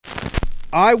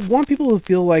I want people to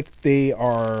feel like they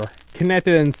are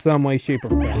connected in some way, shape, or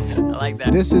form. I like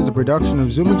that. This is a production of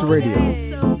Zoomix Radio.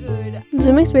 So good.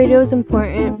 Zoomix Radio is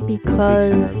important because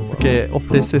que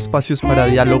ofrece espacios para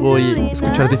diálogo y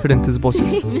escuchar diferentes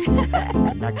voces.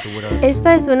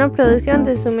 esta es una producción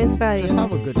de Zoomix Just Radio.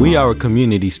 have a good time. We are a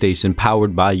community station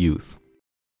powered by youth.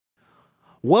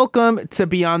 Welcome to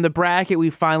Beyond the Bracket. We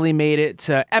finally made it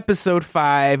to episode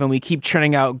 5, and we keep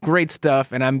churning out great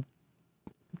stuff, and I'm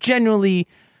genuinely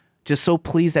just so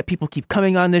pleased that people keep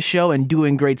coming on this show and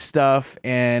doing great stuff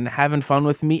and having fun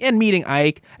with me and meeting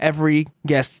Ike. Every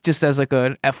guest, just as like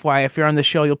a FYI, if you're on the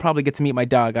show, you'll probably get to meet my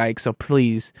dog Ike, so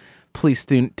please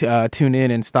tune in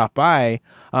and stop by.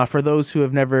 For those who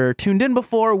have never tuned in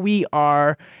before, we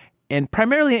are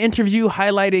primarily an interview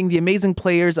highlighting the amazing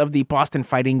players of the Boston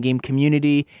fighting game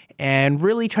community and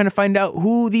really trying to find out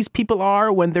who these people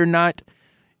are when they're not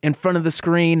in front of the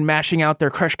screen, mashing out their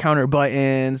crush counter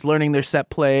buttons, learning their set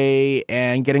play,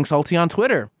 and getting salty on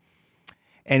Twitter.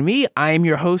 And me, I am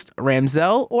your host,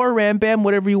 Ramzel, or Rambam,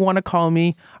 whatever you want to call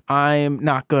me. I'm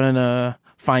not going to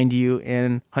find you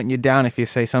and hunt you down if you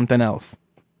say something else.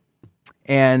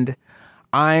 And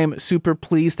I'm super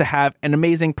pleased to have an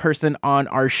amazing person on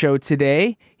our show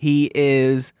today. He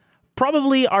is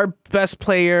probably our best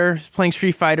player playing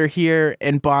Street Fighter here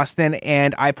in Boston,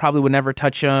 and I probably would never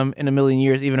touch him in a million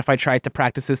years, even if I tried to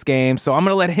practice this game. So I'm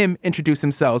going to let him introduce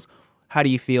himself. How do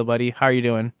you feel, buddy? How are you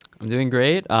doing? I'm doing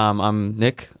great. I'm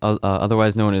Nick,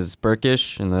 otherwise known as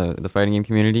Burkish in the fighting game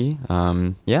community.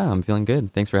 Yeah, I'm feeling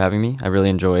good. Thanks for having me. I really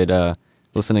enjoyed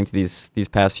listening to these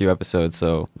past few episodes,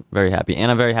 so very happy. And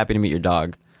I'm very happy to meet your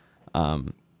dog.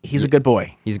 He's a good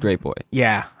boy. He's a great boy.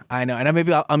 Yeah, I know. And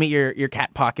maybe I'll meet your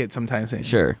cat pocket sometime soon.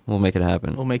 Sure, we'll make it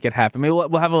happen. We'll make it happen. Maybe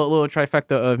we'll have a little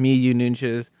trifecta of me, you,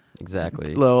 Nunches.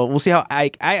 Exactly. We'll see how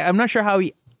I'm not sure how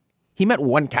he met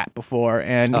one cat before,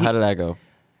 and how did that go?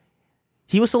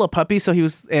 He was still a puppy, so he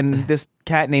was, and this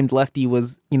cat named Lefty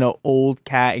was, old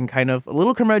cat and kind of a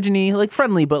little curmudgeon-y, like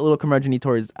friendly, but a little curmudgeon-y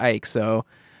towards Ike. So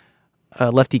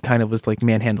Lefty kind of was like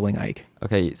manhandling Ike.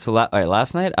 Okay, so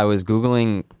last night I was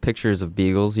Googling pictures of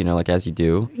beagles, like as you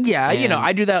do. Yeah,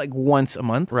 I do that like once a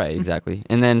month. Right, exactly.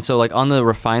 And then so like on the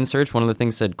refined search, one of the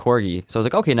things said corgi. So I was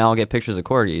like, okay, now I'll get pictures of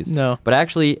corgis. No. But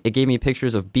actually it gave me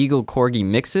pictures of beagle corgi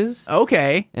mixes.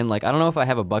 Okay. And like, I don't know if I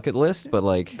have a bucket list, but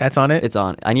like... That's on it? It's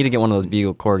on. I need to get one of those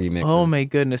beagle corgi mixes. Oh my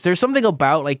goodness. There's something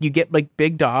about like you get like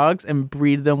big dogs and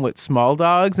breed them with small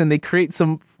dogs and they create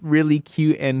some really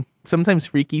cute and sometimes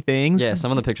freaky things. Yeah,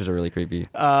 some of the pictures are really creepy.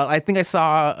 I think I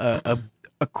saw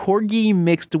a corgi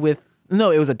mixed with... No,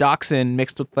 it was a dachshund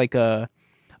mixed with like a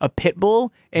pit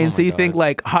bull. And so you think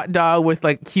like hot dog with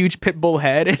like huge pit bull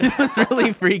head. It was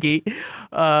really freaky.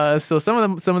 So some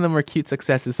of them are cute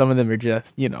successes. Some of them are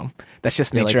just, that's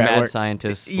just nature like at mad work.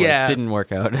 scientists. Yeah. Didn't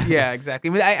work out. Yeah,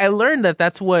 exactly. I mean, I learned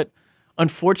that's what,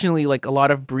 unfortunately, like a lot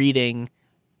of breeding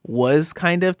was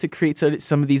kind of to create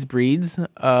some of these breeds.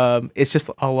 It's just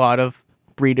a lot of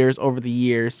breeders over the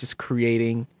years just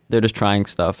creating. They're just trying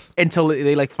stuff until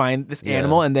they like find this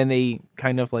animal and then they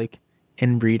kind of like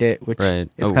inbreed it, which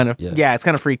is kind of it's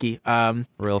kind of freaky.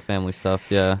 Real family stuff.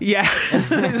 Yeah.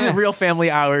 This is real family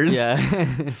hours.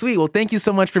 Yeah. Sweet. Well, thank you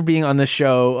so much for being on the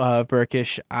show,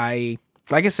 Burkish. Like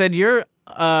I said, you're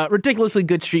a ridiculously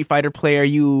good Street Fighter player.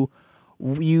 You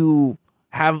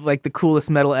have like the coolest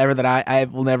medal ever that I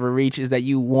will never reach is that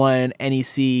you won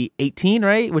NEC 18,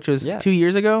 right? Which was 2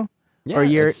 years ago. Yeah, or a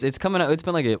year. It's coming out. It's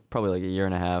been probably like a year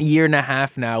and a half. Year and a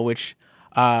half now, which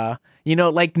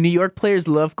like New York players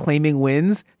love claiming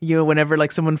wins. Whenever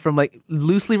like someone from like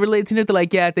loosely related to it, they're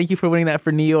like, yeah, thank you for winning that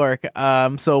for New York.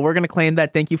 So we're gonna claim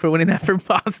that. Thank you for winning that for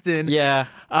Boston. Yeah.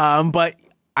 But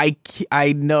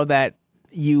I know that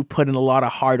you put in a lot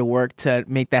of hard work to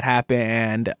make that happen,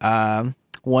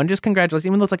 and just congratulations.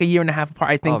 Even though it's like a year and a half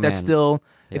apart, I think that's still. Yeah.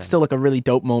 It's still like a really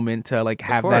dope moment to like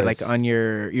have that like on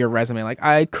your resume. Like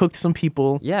I cooked some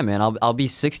people. Yeah, man. I'll be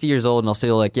 60 years old and I'll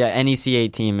still like NEC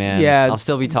 18, man. Yeah, I'll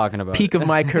still be talking about peak of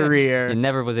my career. And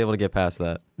never was able to get past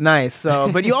that. Nice.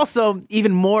 So, but you also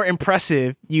even more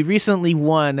impressive. You recently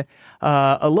won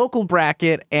a local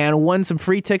bracket and won some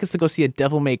free tickets to go see a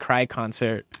Devil May Cry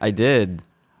concert. I did.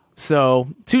 So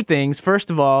 2 things. First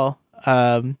of all,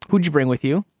 who'd you bring with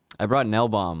you? I brought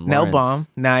Nelbomb. Nelbomb,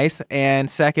 nice. And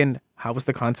second, how was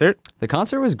the concert? The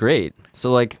concert was great.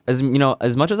 So like, as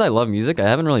much as I love music, I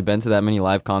haven't really been to that many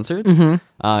live concerts. Mm-hmm.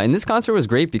 And this concert was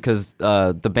great because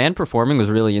the band performing was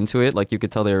really into it. Like you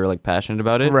could tell they were like passionate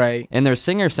about it. Right. And their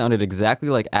singer sounded exactly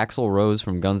like Axl Rose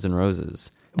from Guns N'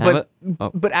 Roses. But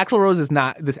Axl Rose is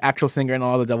not this actual singer in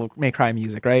all the Devil May Cry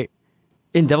music, right?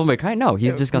 In Devil May Cry? No,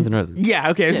 he's just Guns N' Roses. Yeah,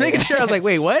 okay. I was making sure. I was like,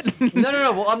 wait, what?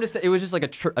 No. Well, I'm just saying, it was just like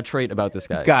a trait about this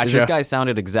guy. Gotcha. This guy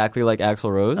sounded exactly like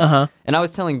Axl Rose. Uh-huh. And I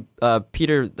was telling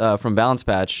Peter from Balance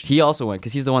Patch, he also went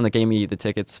because he's the one that gave me the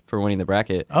tickets for winning the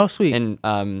bracket. Oh, sweet.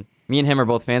 And me and him are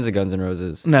both fans of Guns N'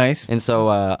 Roses. Nice. And so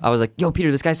I was like, yo, Peter,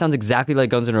 this guy sounds exactly like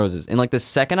Guns N' Roses. And like the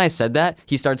second I said that,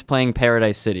 he starts playing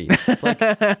Paradise City. Like,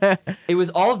 it was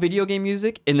all video game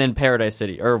music and then Paradise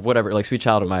City or whatever, like Sweet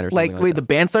Child of Mine or something like wait, that. the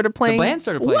band started playing? The band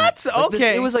started playing. What? Like,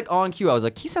 Okay. it was like on cue. I was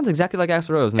like, he sounds exactly like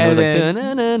Axl Rose. And then it was like, then-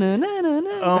 "Da-na-na-na-na-na-na."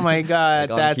 Oh my God,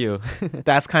 Like, on cue.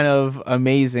 that's kind of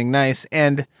amazing, nice.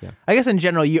 And Yeah. I guess in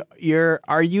general,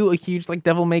 are you a huge like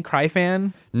Devil May Cry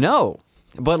fan? No.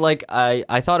 But like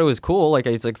I thought it was cool. Like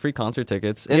it's like free concert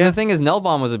tickets. And Yeah. the thing is,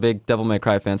 Nelbom was a big Devil May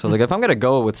Cry fan. So I was like, if I'm gonna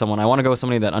go with someone, I want to go with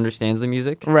somebody that understands the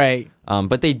music. Right.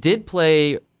 But they did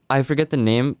play. I forget the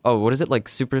name. Oh, what is it? Like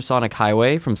Supersonic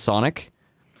Highway from Sonic.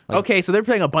 Like, Okay, so they're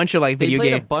playing a bunch of like They video played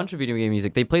games. a bunch of video game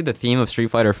music. They played the theme of Street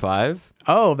Fighter V.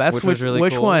 Oh, that's which was really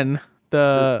which cool. one?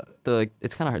 The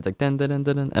It's kind of hard. It's like dun dun dun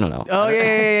dun dun. I don't know. oh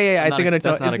yeah. I Not think I a- know.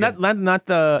 that's It's not a not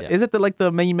the. Yeah. Is it the like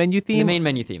the main menu theme? The main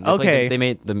menu theme. Okay. They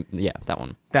made that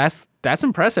one. That's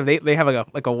impressive. They have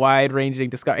like a wide ranging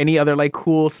discussion. Any other like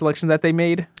cool selections that they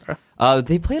made?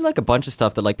 They played like a bunch of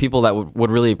stuff that like people that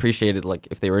would really appreciate it, like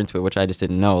if they were into it, which I just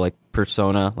didn't know. Like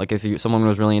Persona, like if someone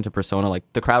was really into Persona, like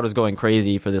the crowd was going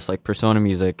crazy for this like Persona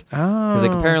music. Oh, Because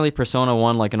like apparently Persona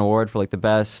won like an award for like the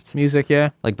best music, yeah.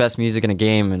 best music in a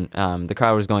game, and the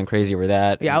crowd was going crazy over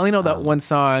that. Yeah, I only know that one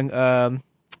song.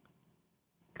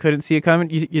 Couldn't see it coming.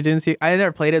 You didn't see it? I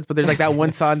never played it, but there's like that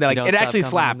one song that like Don't it stop actually coming,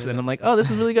 slaps, you and I'm don't like, stop. oh,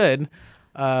 this is really good.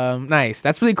 Nice.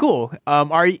 That's really cool.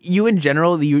 Are you in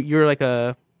general? You're like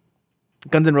a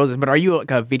Guns N' Roses, but are you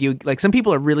like a video? Like some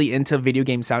people are really into video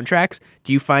game soundtracks.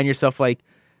 Do you find yourself like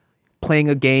playing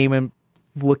a game and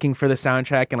looking for the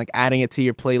soundtrack and like adding it to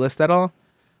your playlist at all?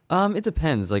 It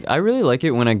depends. Like I really like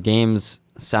it when a game's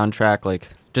soundtrack like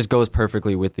just goes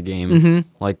perfectly with the game.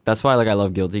 Mm-hmm. Like that's why like I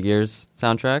love Guilty Gear's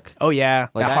soundtrack. Oh yeah,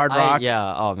 Like that hard rock.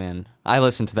 yeah. Oh man, I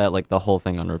listen to that like the whole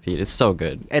thing on repeat. It's so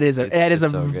good. It is It's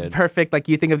so good. perfect. Like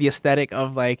you think of the aesthetic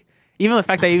of like even the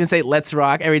fact that I even say "Let's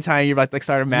Rock" every time you're like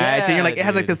start a match, and you're like it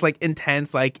has like dude. this like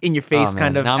intense like in your face Oh, man.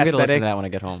 kind of Now I'm gonna listen aesthetic. to that when I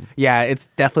get home. Yeah, it's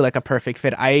definitely like a perfect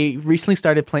fit. I recently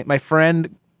started playing. My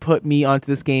friend put me onto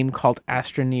this game called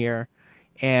Astroneer,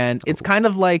 and it's kind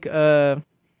of like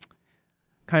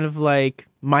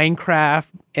Minecraft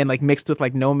and like mixed with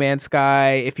like No Man's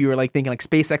Sky. If you were like thinking like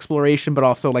space exploration, but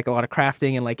also like a lot of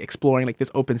crafting and like exploring like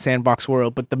this open sandbox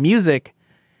world. But the music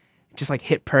just like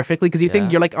hit perfectly because you think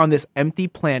Yeah. you're like on this empty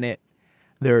planet.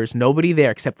 There's nobody there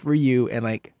except for you and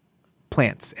like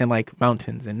plants and like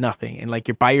mountains and nothing, and like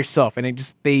you're by yourself, and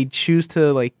they choose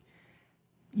to like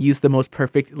use the most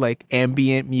perfect like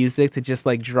ambient music to just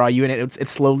like draw you in. It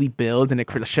slowly builds and it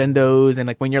crescendos, and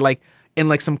like when you're like in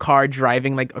like some car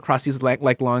driving like across these like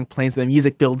long plains, the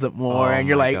music builds up more, Oh and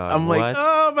you're my like, God, I'm like, what?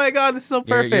 oh my God, this is so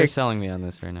perfect. You're selling me on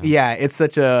this right now. Yeah, it's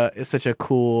such a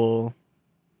cool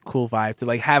vibe to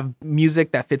like have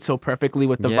music that fits so perfectly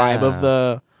with the vibe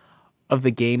of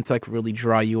the game to like really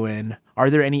draw you in. Are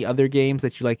there any other games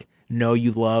that you like know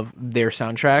you love their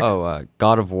soundtracks? Oh,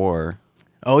 God of War.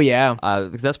 Oh yeah.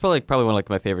 That's probably one of like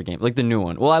my favorite games. Like the new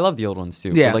one. Well, I love the old ones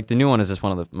too. Yeah. But, like the new one is just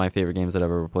one of my favorite games that I've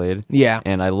ever played. Yeah.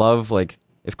 And I love like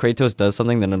if Kratos does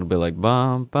something, then it'll be like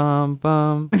bum bum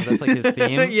bum. That's like his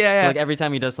theme. Yeah. So like every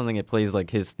time he does something, it plays like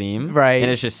his theme. Right. And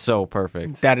it's just so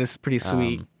perfect. That is pretty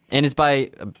sweet. And it's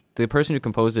by the person who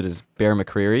composed it is Bear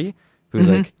McCreary, who's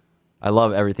Mm-hmm. like, I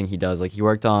love everything he does. Like he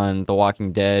worked on The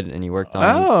Walking Dead, and he worked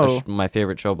on my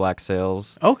favorite show, Black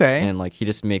Sails. Okay. And like he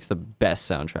just makes the best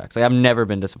soundtracks. Like I've never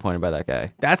been disappointed by that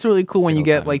guy. That's really cool when you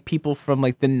Single get time. like people from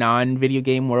like the non-video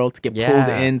game world to get pulled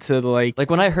Yeah. into the like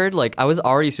Like when I heard, like I was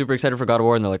already super excited for God of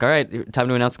War, and they're like, "All right, time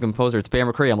to announce the composer. It's Bear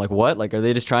McCreary." I'm like, "What? Like, are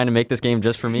they just trying to make this game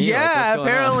just for me?" Like, yeah, what's going on?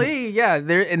 apparently, yeah.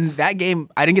 There in that game,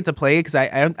 I didn't get to play it because I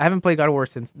haven't played God of War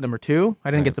since number 2.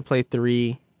 I didn't Right. get to play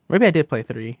 3. Maybe I did play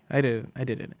 3. I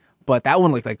didn't. But that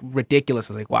one looked like ridiculous.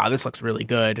 I was like, wow, this looks really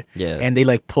good. Yeah. And they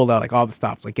like pulled out like all the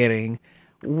stops, like getting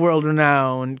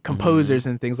world-renowned composers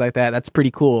and things like that. That's pretty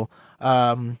cool.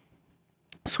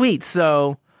 Sweet.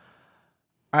 So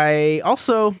I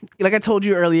also, like I told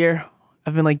you earlier,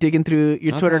 I've been like digging through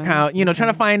your Twitter Okay. account, trying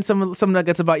to find some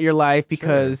nuggets about your life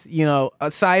because,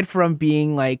 aside from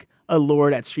being like a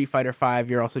lord at Street Fighter V,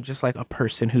 you're also just like a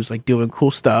person who's like doing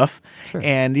cool stuff. Sure.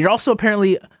 And you're also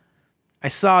apparently, I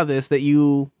saw this, that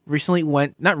you recently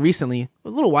went, not recently, a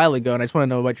little while ago, and I just want to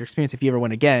know about your experience if you ever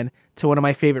went again, to one of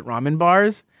my favorite ramen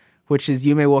bars, which is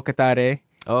Yume Wakatare.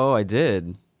 Oh, I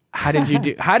did. How did you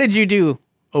do? How did you do?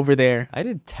 over there? I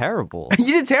did terrible. You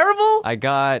did terrible? I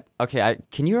got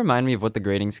can you remind me of what the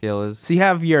grading scale is? So you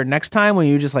have your next time when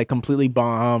you just like completely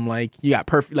bomb, like you got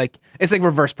perfect, like it's like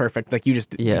reverse perfect, like you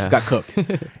just got cooked.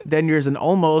 Then there's an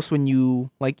almost when you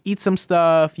like eat some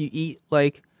stuff, you eat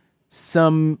like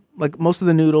some like most of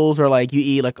the noodles, or like you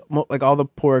eat like all the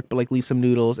pork but like leave some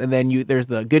noodles, and then there's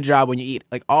the good job when you eat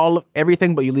like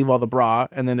everything but you leave all the broth,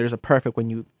 and then there's a perfect when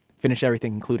you finish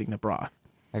everything including the broth.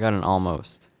 I got an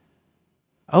almost.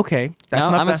 Okay, that's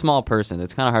not I'm bad. a small person.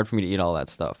 It's kind of hard for me to eat all that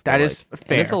stuff. That but, is like,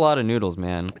 fair. and it's a lot of noodles,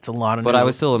 man. It's a lot of But noodles. I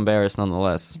was still embarrassed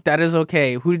nonetheless. That is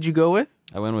okay. Who did you go with?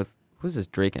 I went with who's this?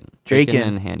 Draken. Draken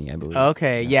and Hanny, I believe.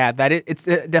 Okay, yeah, it's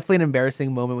definitely an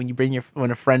embarrassing moment when you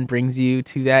when a friend brings you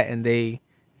to that and they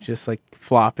just like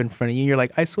flop in front of you. You're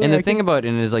like, I swear. And the thing about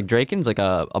it is like Draken's like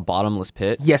a bottomless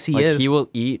pit. Yes, he is. He will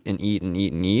eat and eat and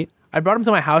eat and eat. I brought him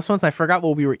to my house once and I forgot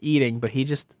what we were eating, but he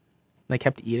just like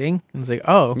kept eating. And was like,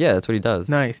 oh, Yeah, that's what he does.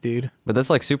 nice, dude. But that's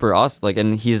like super awesome. Like,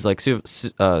 and he's like still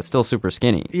super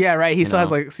skinny. Yeah, right. He still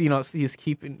has know. like, he's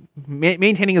keeping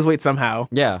maintaining his weight somehow.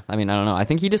 Yeah, I mean, I don't know. I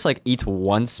think he just like eats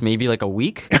once, maybe like a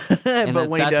week. And But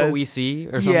when he that's does, what we see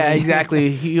or something. yeah, exactly.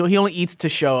 he only eats to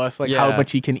show us like how Yeah.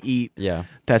 much he can eat. Yeah.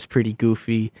 That's pretty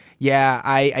goofy. Yeah,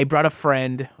 I brought a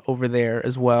friend over there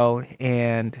as well,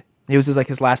 and it was just like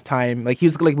his last time. Like he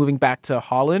was like moving back to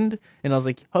Holland, and I was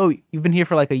like, "Oh, you've been here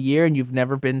for like a year and you've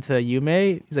never been to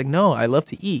Yume?" He's like, "No, I love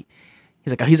to eat."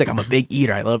 He's like, "I'm a big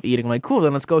eater. I love eating." I'm like, "Cool,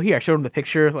 then let's go here." I showed him the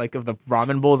picture like of the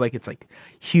ramen bowls. Like it's like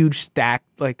huge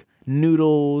stacked like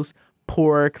noodles,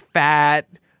 pork, fat,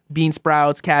 bean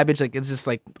sprouts, cabbage. Like it's just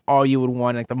like all you would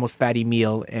want, like the most fatty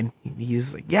meal. And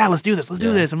he's like, "Yeah, let's do this. Let's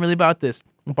do this. I'm really about this."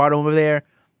 I brought him over there.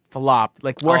 Flopped,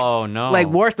 like worse. Oh, no. Like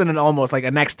worse than an almost, like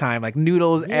a next time, like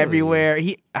noodles everywhere.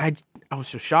 I was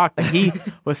so shocked. Like he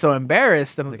was so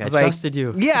embarrassed. And Like, I was I trusted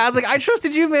you. Yeah, I was like, I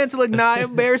trusted you, man, to like not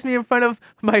embarrass me in front of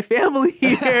my family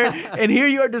here, and here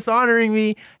you are dishonoring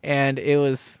me. And it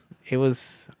was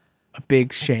a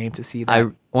big shame to see that.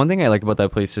 One thing I like about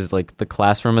that place is like the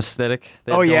classroom aesthetic.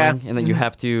 They have Oh, yeah. going, and then you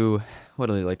have to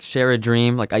share a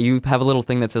dream. Like you have a little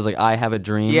thing that says like I have a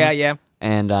dream. Yeah.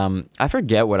 And I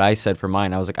forget what I said for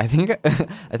mine. I was like, I think I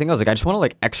was like, I just want to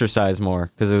like exercise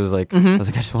more, because it was like I was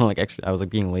like, I just want to like I was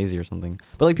like being lazy or something.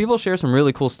 But like people share some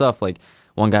really cool stuff. Like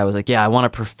one guy was like, yeah, I want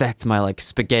to perfect my like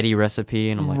spaghetti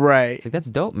recipe, and I'm like, Right. it's like that's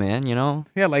dope, man. You know?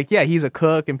 Yeah, like he's a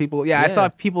cook, and people. Yeah, I Yeah. saw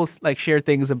people like share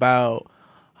things about.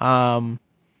 I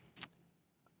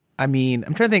mean,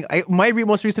 I'm trying to think. My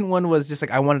most recent one was just like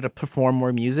I wanted to perform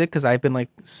more music because I've been like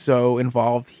so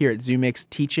involved here at Zoomix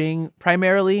teaching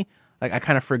primarily. Like I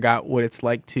kind of forgot what it's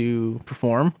like to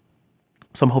perform.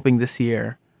 So I'm hoping this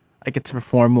year I get to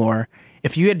perform more.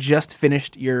 If you had just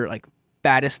finished your like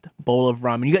fattest bowl of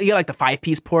ramen, you got like the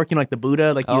 5-piece pork, like the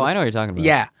Buddha, like Oh, I know what you're talking about.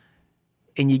 yeah,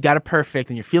 and you got it perfect,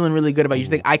 and you're feeling really good about it. You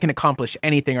think I can accomplish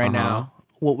anything right Uh-huh. now.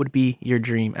 What would be your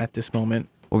dream at this moment?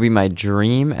 What would be my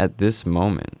dream at this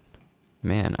moment?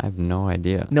 Man, I have no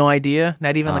idea. No idea.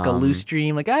 Not even like a loose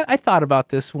dream. Like I thought about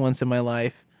this once in my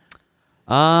life.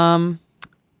 I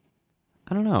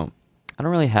don't know. I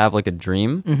don't really have like a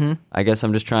dream. Mm-hmm. I guess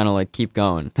I'm just trying to like keep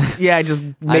going. Yeah, I just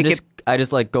make I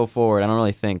just like go forward. I don't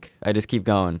really think. I just keep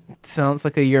going. it sounds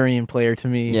like a Urian player to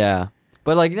me. Yeah.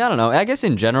 But like I don't know. I guess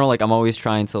in general, like I'm always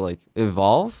trying to like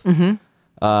evolve. Mm-hmm.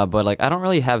 But like I don't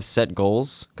really have set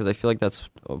goals, because I feel like that's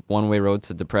a one-way road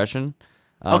to depression.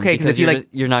 Okay, 'cause if you, you're like-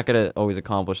 you're not gonna always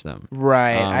accomplish them.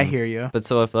 Right. I Um, hear you. But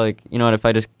so if like if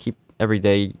I just keep every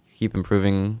day keep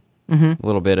improving Mm-hmm. a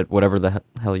little bit at whatever the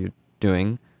hell you're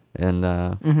doing, and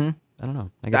Mm-hmm. I don't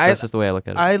know. I guess that's just the way I look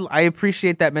at it. I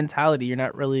appreciate that mentality. You're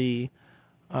not really,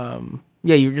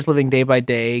 you're just living day by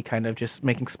day, kind of just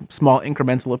making small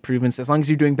incremental improvements. As long as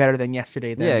you're doing better than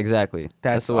yesterday, then Yeah, exactly.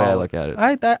 That's the way I look at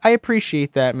it. I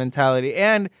appreciate that mentality,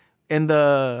 and in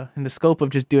the scope of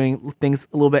just doing things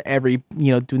a little bit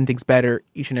doing things better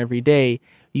each and every day.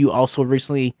 You also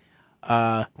recently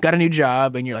got a new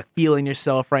job, and you're like feeling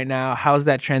yourself right now. How's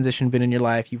that transition been in your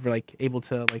life? You've like able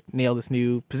to like nail this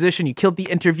new position. You killed the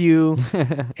interview,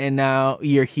 and now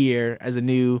you're here as a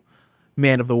new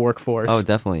man of the workforce. Oh,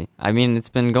 definitely. I mean, it's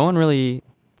been going really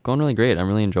great. I'm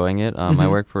really enjoying it. I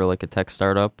work for like a tech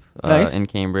startup Nice. in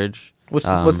Cambridge. What's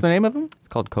the name of him? It's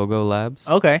called Kogo Labs.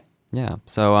 Okay, Yeah.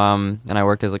 So and I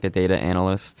work as like a data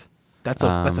analyst. that's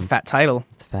a fat title.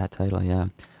 It's a fat title, yeah.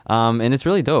 And it's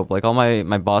really dope. Like all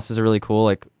my bosses are really cool.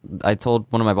 Like I told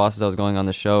one of my bosses I was going on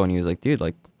the show, and he was like, "Dude,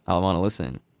 like I want to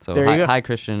listen." So There you go. hi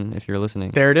Christian, if you're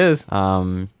listening. There it is.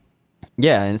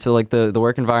 Yeah, and so like the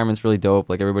work environment's really dope.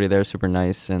 Like everybody there is super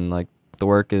nice, and like the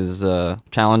work is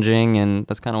challenging, and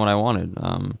that's kind of what I wanted.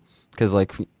 Because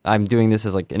like I'm doing this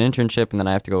as like an internship, and then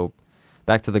I have to go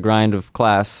back to the grind of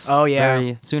class. Oh, yeah.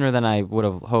 very sooner than I would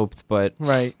have hoped, but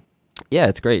Right. yeah,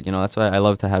 it's great. That's why I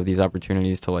love to have these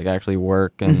opportunities to like actually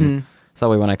work, and so that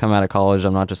way when I come out of college,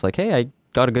 I'm not just like, hey, I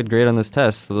got a good grade on this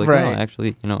test. So like, no, Right. I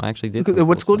actually did.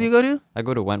 What school do you go to? I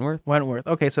go to Wentworth. Wentworth.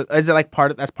 Okay, so is it like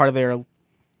that's part of their?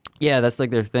 Yeah, that's like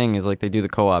their thing is like they do the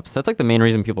co-ops. That's like the main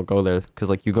reason people go there, because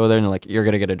like you go there and like you're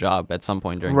gonna get a job at some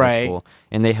point during Right. your school,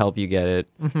 and they help you get it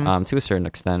to a certain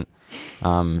extent.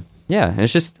 Yeah, and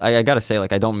it's just I gotta say,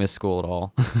 like, I don't miss school at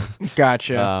all.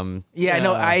 Gotcha. Yeah, I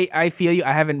know. I feel you.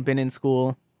 I haven't been in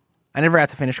school. I never had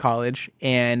to finish college,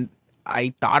 and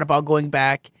I thought about going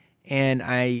back, and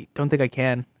I don't think I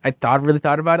can. Really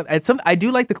thought about it. I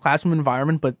do like the classroom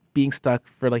environment, but being stuck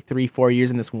for like 3-4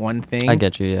 years in this one thing. I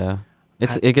get you. Yeah,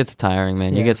 it gets tiring,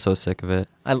 man. Yeah. You get so sick of it.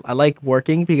 I like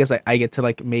working because I get to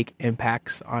like make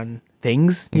impacts on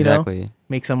things. You know, Exactly.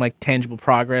 make some like tangible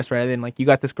progress rather than like you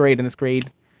got this grade and this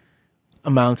grade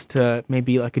amounts to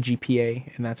maybe like a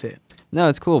GPA and that's it. No,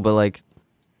 it's cool, but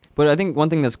I think one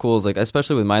thing that's cool is like,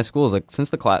 especially with my school, is like since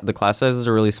the class sizes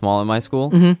are really small at my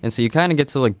school, and so you kind of get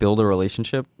to like build a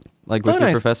relationship like with your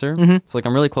nice. professor. So like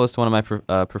I'm really close to one of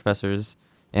my professors,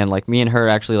 and like me and her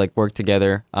actually like work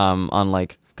together on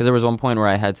like, because there was one point where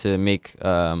I had to make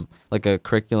like a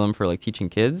curriculum for like teaching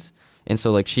kids. And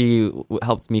so like she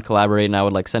helped me collaborate, and I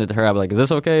would like send it to her. I'd be like, "Is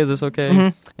this okay? Is this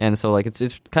okay?" And so like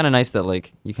it's kind of nice that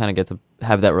like you kind of get to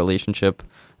have that relationship,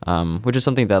 which is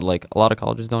something that like a lot of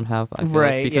colleges don't have. I feel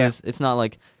Right, like, because it's not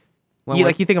like when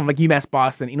You think of like UMass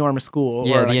Boston, enormous school.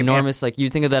 yeah, or, the like, enormous like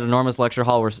you think of that enormous lecture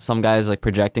hall where some guys like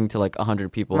projecting to like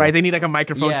 100 people. Right, they need like a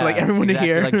microphone so like everyone exactly,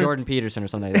 to hear. like Jordan Peterson or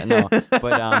something like that. No,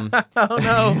 but Oh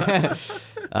no.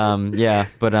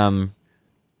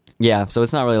 yeah, so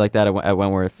it's not really like that at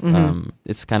Wentworth.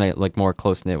 It's kind of like more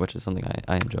close knit, which is something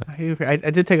I enjoy. I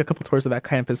did take a couple tours of that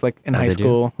campus like in high did you?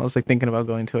 school. I was like thinking about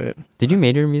going to it. Did you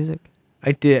major in music?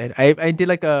 I did. I did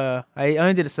like I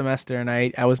only did a semester, and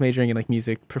I was majoring in like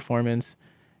music performance,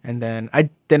 and then I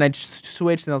just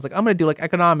switched, and I was like, I'm gonna do like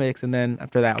economics, and then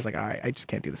after that I was like, all right, I just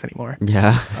can't do this anymore.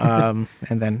 Yeah.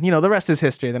 And then the rest is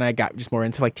history. Then I got just more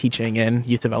into like teaching and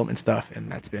youth development stuff,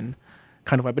 and that's been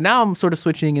kind of why. But now I'm sort of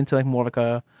switching into like more like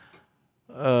a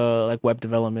like web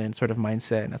development sort of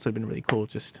mindset, and that's what's been really cool,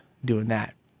 just doing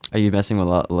that. Are you messing with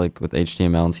a lot like with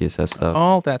HTML and CSS stuff?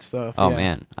 All that stuff. Oh yeah.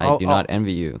 man, I do not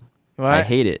envy you. What? I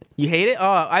hate it. You hate it?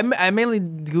 Oh, I mainly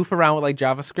goof around with like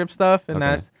JavaScript stuff, and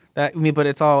Okay. but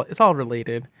it's all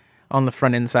related on the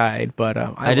front end side. But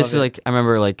I just love it. like I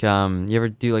remember like you ever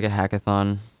do like a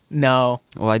hackathon? No.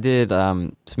 Well, I did.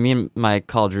 So me and my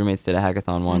college roommates did a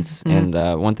hackathon once, and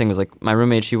one thing was like my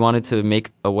roommate, she wanted to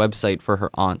make a website for her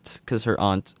aunt because her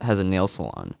aunt has a nail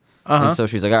salon. And so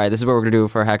she's like, all right, this is what we're going to do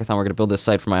for a hackathon. We're going to build this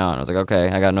site for my aunt. I was like, okay,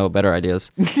 I got no better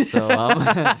ideas. So,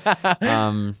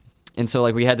 and so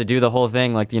like we had to do the whole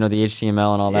thing, like, the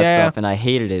HTML and all that stuff. And I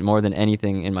hated it more than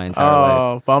anything in my entire life.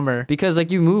 Oh, bummer. Because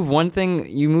like you move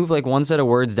like one set of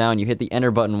words down, you hit the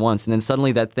enter button once, and then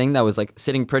suddenly that thing that was like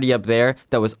sitting pretty up there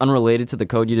that was unrelated to the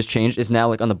code you just changed is now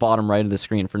like on the bottom right of the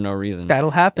screen for no reason.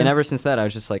 That'll happen. And ever since that, I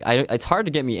was just like, it's hard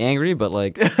to get me angry, but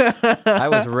like I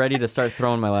was ready to start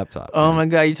throwing my laptop. Oh my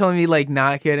god, you telling me like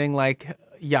not getting like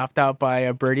yapped out by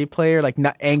a birdie player, like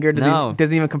not anger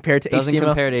doesn't even compare to Doesn't HTML.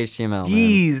 compare to HTML. Man.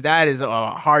 Jeez, that is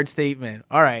a hard statement.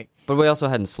 All right. But we also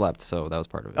hadn't slept, so that was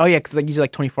part of it. Oh yeah, because like usually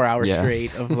like 24 hours Yeah.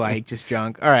 straight of like just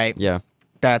junk. All right. Yeah.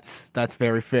 That's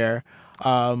very fair.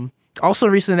 Also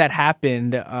recently that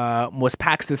happened was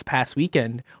PAX this past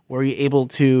weekend. Were you able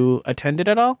to attend it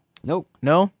at all? Nope.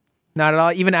 No? Not at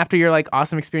all? Even after your like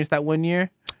awesome experience that one year?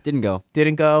 Didn't go.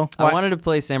 Didn't go? I Why? wanted to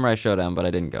play Samurai Showdown, but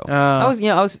I didn't go. I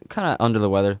was kind of under the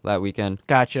weather that weekend.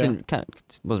 Gotcha.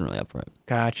 Just wasn't really up for it.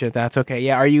 Gotcha. That's okay.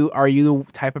 Yeah. Are you the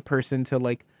type of person to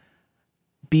like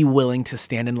be willing to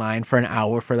stand in line for an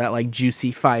hour for that like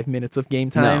juicy 5 minutes of game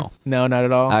time? No, not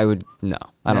at all. I No.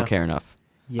 don't care enough.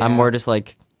 Yeah. I'm more just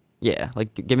like,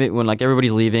 like give me when like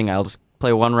everybody's leaving, I'll just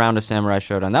play one round of Samurai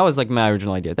Showdown. That was like my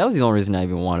original idea. That was the only reason I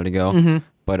even wanted to go.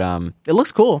 But It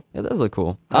looks cool. it does look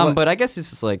cool. But I guess it's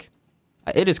just like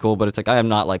it is cool, but it's like I am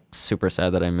not like super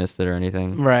sad that I missed it or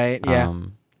anything. Right. Yeah.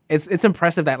 Um, It's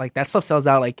impressive that like that stuff sells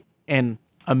out like in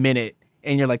a minute,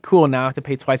 and you're like, cool. Now I have to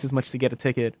pay twice as much to get a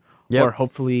ticket, Yep. or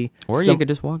hopefully, or you could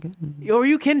just walk in. or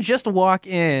you can just walk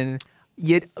in.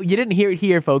 You didn't hear it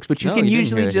here, folks, but you No, can you didn't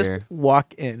usually hear it just here.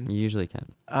 walk in. You usually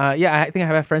can. Yeah, I think I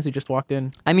have friends who just walked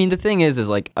in. I mean, the thing is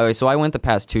like, okay, so I went the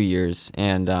past 2 years,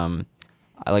 and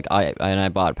I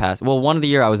bought pass. Well, one of the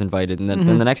year I was invited, and then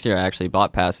the next year I actually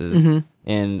bought passes.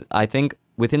 And I think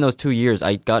within those 2 years,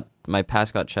 my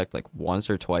pass got checked like once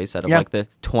or twice out of Yeah. like the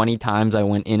 20 times I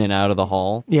went in and out of the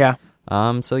hall. Yeah.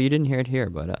 So you didn't hear it here,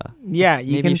 but Yeah,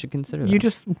 maybe you should consider that. You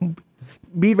just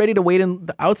be ready to wait in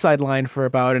the outside line for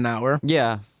about an hour,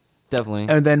 Yeah, definitely.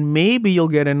 and then maybe you'll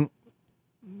get in.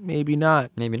 Maybe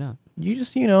not. Maybe not. You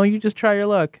just try your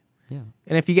luck. Yeah.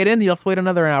 And if you get in, you'll have to wait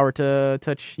another hour to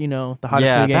touch, the hottest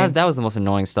Yeah, new game. that was the most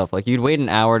annoying stuff. Like, you'd wait an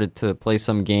hour to play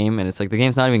some game, and it's like the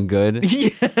game's not even good.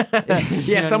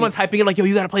 Yeah, someone's hyping it like, yo,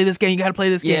 you gotta play this game, you gotta play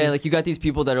this game. Yeah, like you got these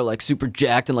people that are like super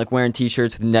jacked and like wearing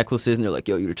t-shirts with necklaces, and they're like,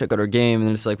 yo, you gotta check out our game. And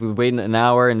then it's like, we wait an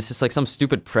hour, and it's just like some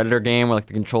stupid Predator game where like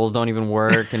the controls don't even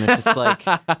work. And it's just like,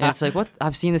 what?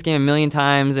 I've seen this game a million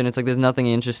times, and it's like, there's nothing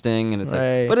interesting. And it's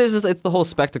Right. like, but it's the whole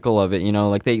spectacle of it,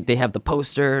 like they have the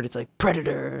poster, and it's like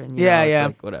Predator, and Yeah, it's yeah.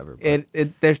 like, whatever. But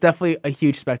There's definitely a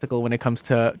huge spectacle when it comes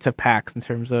to PAX in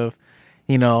terms of,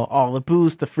 all the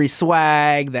boosts, the free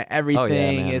swag, the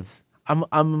everything. man. It's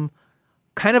I'm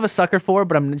kind of a sucker for it,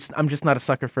 but I'm just not a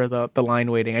sucker for the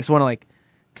line waiting. I just want to like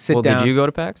sit well, down. did you go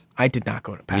to PAX? I did not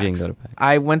go to PAX. You didn't go to PAX.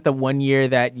 I went the one year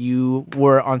that you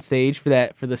were on stage for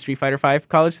the Street Fighter V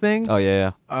college thing. Oh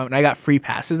yeah. And I got free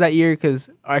passes that year because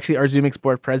actually our ZoomX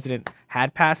board president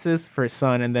had passes for his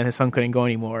son, and then his son couldn't go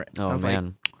anymore. And I Oh was like,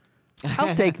 man.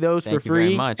 I'll take those for Thank you very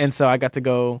free. much. And so I got to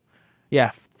go,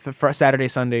 for Saturday,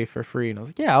 Sunday for free. And I was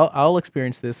like, yeah, I'll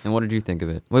experience this. And what did you think of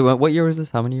it? Wait, what year was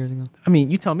this? How many years ago? I mean,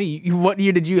 you tell me. What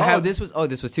year did you have? This was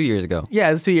 2 years ago. Yeah,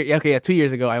 it was 2 years. Yeah, okay, 2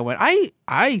 years ago I went.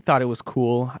 I thought it was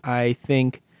cool. I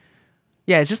think,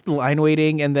 it's just the line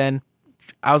waiting. And then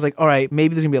I was like, all right,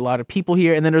 maybe there's going to be a lot of people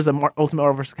here. And then there's a Ultimate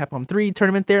Marvel vs. Capcom 3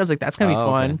 tournament there. I was like, that's going to be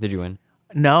fun. Okay. Did you win?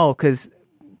 No, because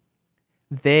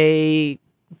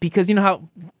you know how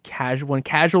casual and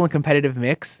competitive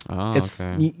mix, Oh, it's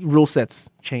okay. rule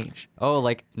sets change. Oh,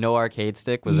 like no arcade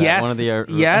stick? Was that one of the...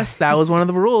 yes, that was one of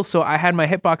the rules. So I had my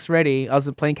hitbox ready. I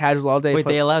was playing casual all day. Wait,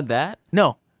 they allowed that?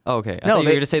 No. Oh, okay. I No, thought you were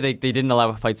they- going to say they didn't allow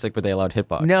a fight stick, but they allowed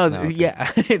hitbox. No, okay.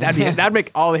 yeah, that'd make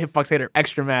all the hitbox hater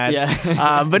extra mad.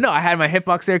 Yeah. But no, I had my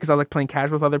hitbox there because I was like playing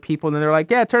casual with other people, and then they're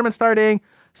like, "Yeah, tournament starting,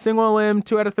 single limb,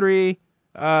 2 out of 3,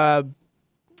 pads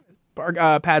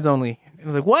only." And I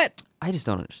was like, "What?" I just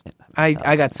don't understand that.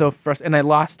 I got so frustrated, and I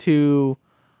lost to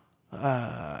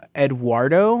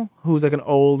Eduardo, who's like an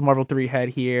old Marvel 3 head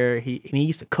here. He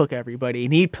used to cook everybody,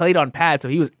 and he played on pad, so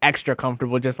he was extra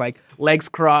comfortable, just like legs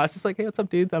crossed, just like, "Hey, what's up,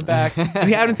 dudes? I'm back." And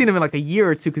we haven't seen him in like a year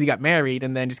or two because he got married,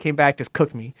 and then just came back, just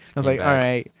cooked me. I was came like, back. "All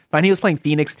right." Fine. He was playing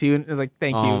Phoenix too, and I was like,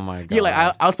 "Thank you." Oh my Yeah, like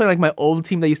God. I was playing like my old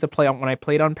team that used to play on when I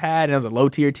played on pad, and it was a low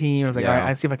tier team. I was like, Yeah. "All right,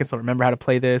 I see if I can still remember how to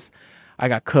play this." I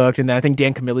got cooked, and then I think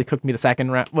Dan Camilli cooked me the second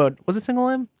round. What was it, single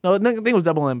M? No, I think it was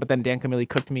double M. But then Dan Camilli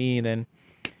cooked me, and then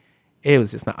it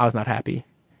was just I was not happy.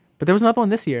 But there was another one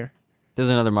this year. There's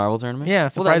another Marvel tournament? Yeah, Well, I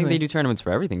think surprisingly. they do tournaments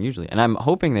for everything usually. And I'm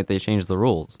hoping that they change the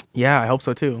rules. Yeah, I hope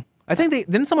so too. I think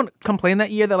didn't someone complain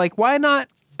that year that like, why not?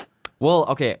 Well,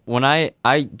 okay, when I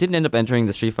didn't end up entering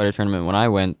the Street Fighter tournament when I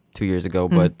went 2 years ago,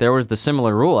 but there was the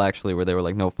similar rule actually where they were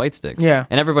like no fight sticks. Yeah.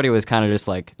 And everybody was kind of just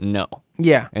like no.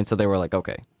 Yeah, And so they were like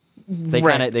okay. They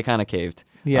Right. kind of caved.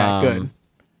 yeah, good.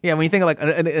 Yeah, when you think of like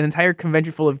an entire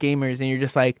convention full of gamers, and you're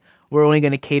just like, we're only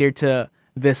going to cater to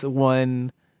this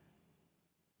one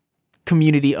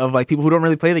community of like people who don't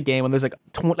really play the game, and there's like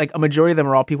like a majority of them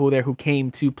are all people there who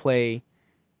came to play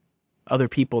other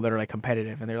people that are like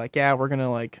competitive, and they're like, yeah, we're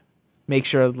gonna like make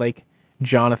sure like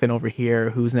Jonathan over here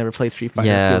who's never played Street Fighter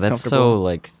Yeah, feels that's comfortable. so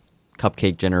like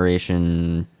cupcake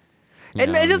generation. you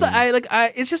And know, it's just I mean,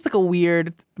 it's just like a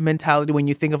weird mentality when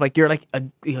you think of like you're like a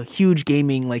huge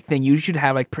gaming like thing. You should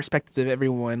have like perspective of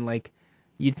everyone. Like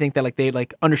you'd think that like they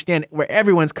like understand where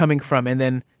everyone's coming from, and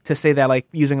then to say that like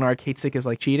using an arcade stick is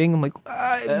like cheating, I'm like,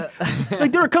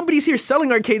 like there are companies here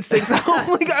selling arcade sticks.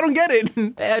 Like I don't get it.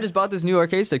 Hey, I just bought this new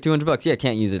arcade stick, $200. Yeah,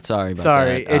 can't use it. Sorry about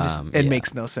Sorry, that. it Yeah.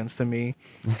 makes no sense to me.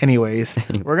 Anyways,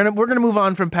 we're gonna move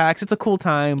on from PAX. It's a cool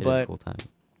time, It is but a cool time.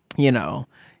 you know,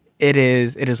 it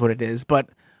is what it is. But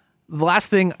the last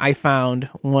thing I found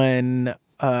when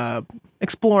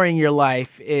exploring your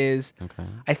life is, Okay.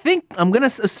 I think I'm gonna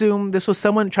assume this was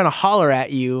someone trying to holler at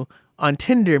you on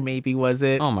Tinder. Maybe was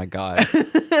it? Oh my god.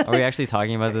 Are we actually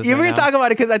talking about this? Yeah, right we're gonna now? talk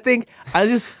about it because I think I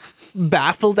was just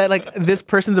baffled at like this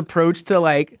person's approach to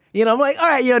like, I'm like, all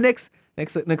right, Nick's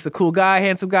a cool guy,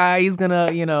 handsome guy. He's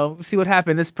gonna, see what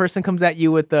happened. This person comes at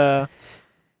you with the,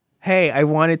 hey, I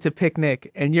wanted to pick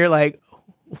Nick, and you're like,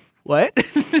 what?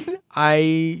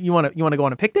 you want to go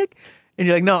on a picnic? And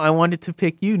you're like, no, I wanted to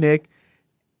pick you, Nick.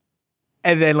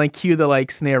 And then like cue the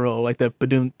like snare roll, like the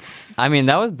badoom. I mean,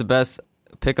 that was the best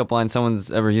pickup line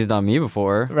someone's ever used on me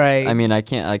before. Right. I mean, I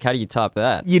can't. Like, how do you top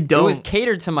that? You don't. It was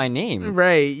catered to my name.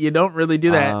 Right. You don't really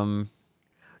do that.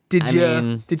 Did I you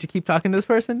mean- did you keep talking to this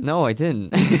person? No, I didn't.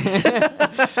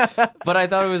 But I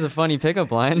thought it was a funny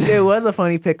pickup line. It was a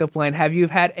funny pickup line. Have you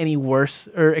had any worse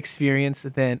or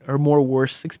more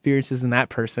worse experiences than that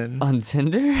person? On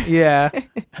Tinder? Yeah,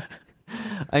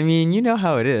 I mean, you know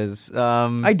how it is.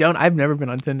 I don't. I've never been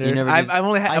on Tinder. You never I've did?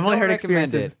 only I I've only don't heard recommend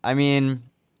experiences. it. I mean,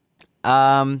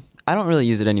 I don't really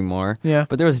use it anymore. Yeah.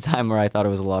 But there was a time where I thought it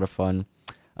was a lot of fun.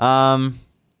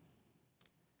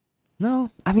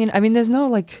 No, I mean, there's no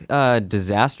like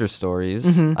disaster stories.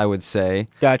 Mhm. I would say.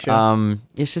 Gotcha.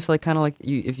 It's just like kind of like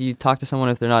if you talk to someone,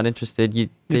 if they're not interested,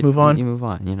 they move on. You move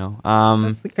on. You know.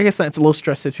 I guess that's a low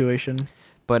stress situation.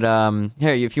 But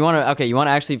here, if you want to, okay, you want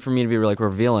to actually for me to be like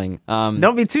revealing.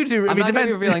 Don't be too. I'm not gonna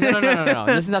be revealing. No.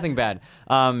 This is nothing bad.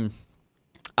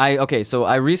 So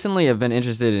I recently have been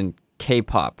interested in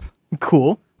K-pop.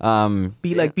 Cool.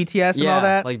 Be Like BTS and all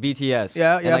that. like BTS.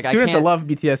 Yeah. And, like, I Students can't- love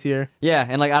BTS here. Yeah,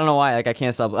 and like I don't know why, like I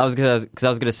can't stop. I was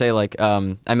gonna say like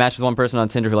I matched with one person on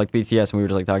Tinder who liked BTS, and we were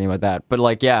just like talking about that. But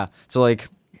like yeah, so like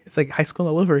It's like high school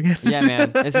all over again. yeah,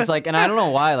 man, it's just like, and I don't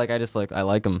know why, like I just like I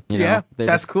like them. You know? Yeah, They're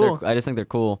that's just- cool. I just think they're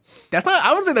cool. That's not. I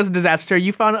wouldn't say that's a disaster.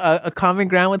 You found a common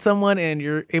ground with someone, and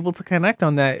you're able to connect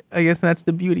on that. I guess that's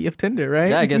the beauty of Tinder,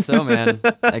 right? Yeah, I guess so, man.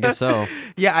 I guess so.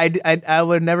 Yeah, I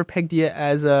would have never pegged you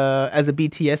as a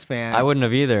BTS fan. I wouldn't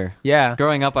have either. Yeah.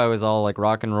 Growing up, I was all like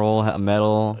rock and roll,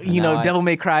 metal. and You know, now Devil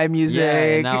May Cry music.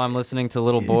 Yeah, and now I'm listening to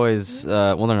little boys.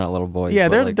 Well, they're not little boys. Yeah,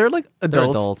 but, they're like adults.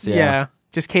 adults, yeah.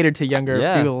 Just catered to younger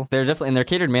people. They're definitely, and they're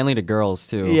catered mainly to girls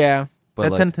too. Yeah, But,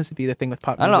 that like, tends to be the thing with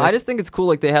pop I music. don't know. I just think it's cool.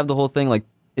 Like they have the whole thing. Like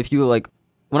if you like,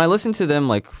 when I listen to them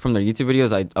like from their YouTube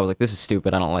videos, I was like, this is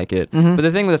stupid. I don't like it. Mm-hmm. But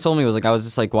the thing that sold me was like I was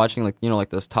just like watching like like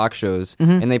those talk shows,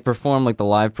 and they perform like the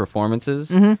live performances,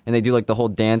 Mm-hmm. and they do like the whole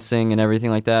dancing and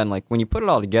everything like that. And like when you put it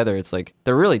all together, it's like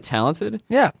they're really talented.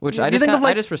 Yeah, Which You I just think of,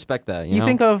 I just respect that. You know?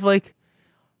 think of like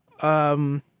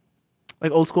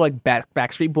old school like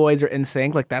Backstreet Boys or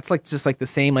NSYNC, like that's like just like the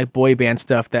same like boy band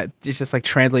stuff that just like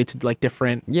translates to like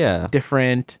different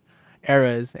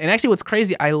eras. And actually, what's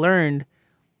crazy, I learned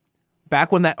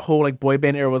back when that whole like boy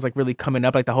band era was like really coming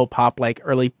up, like the whole pop like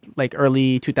early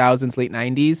 2000s, late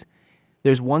 90s.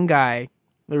 There's one guy.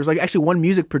 There was like actually one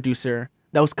music producer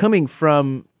that was coming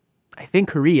from, I think,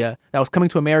 Korea, that was coming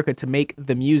to America to make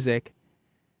the music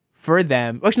for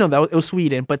them. Actually, no, it was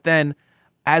Sweden. But then,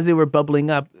 as they were bubbling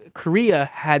up, Korea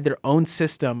had their own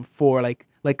system for like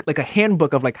a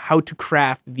handbook of like how to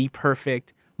craft the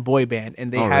perfect boy band,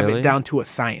 and they have really? it down to a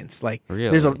science. Like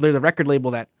Really? there's a record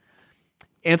label that,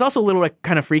 and it's also a little like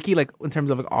kind of freaky, like in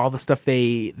terms of like all the stuff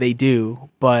they do,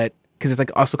 but because it's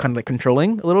like also kind of like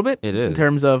controlling a little bit. It in is.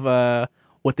 terms of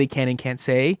what they can and can't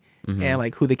say, Mm-hmm. and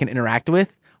like who they can interact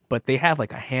with. But they have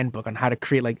like a handbook on how to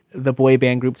create like the boy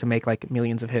band group to make like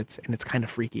millions of hits, and it's kind of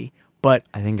freaky. But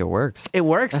I think it works. it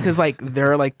works because like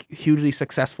they're like hugely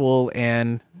successful,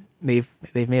 and they've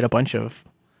made a bunch of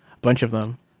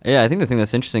them. Yeah, I think the thing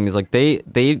that's interesting is like they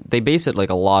base it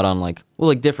like a lot on like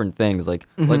different things. Like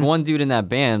one dude in that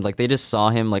band, like they just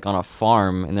saw him like on a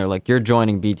farm, and they're like, "You're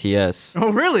joining BTS," Oh,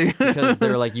 really? because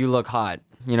they're like, "You look hot."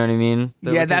 You know what I mean?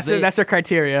 They're Yeah, like, 'cause that's their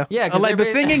criteria. Yeah, 'cause like they're the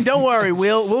ba- singing. Don't worry,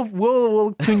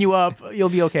 we'll tune you up. You'll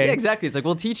be okay. Yeah, exactly. It's like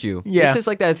we'll teach you. Yeah. It's just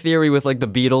like that theory with like the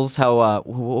Beatles. How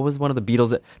what was one of the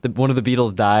Beatles one of the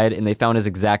Beatles died, and they found his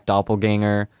exact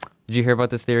doppelganger. Did you hear about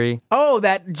this theory? Oh,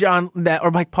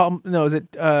 or like Paul? No, is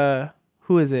it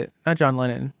who is it? Not John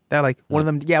Lennon. That like one of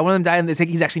them. Yeah, one of them died, and they say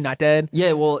he's actually not dead.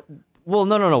 Yeah. Well,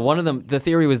 no. One of them. The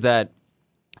theory was that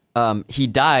he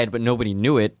died, but nobody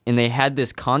knew it, and they had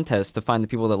this contest to find the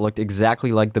people that looked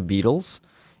exactly like the Beatles.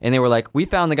 And they were like, we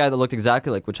found the guy that looked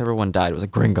exactly like whichever one died. It was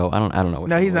like Gringo. I don't know.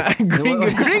 No, he's not. Gringo.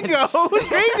 Gringo. Who's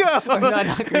Gringo? Oh, no,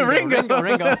 not Gringo.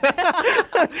 Ringo.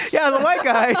 Yeah, the white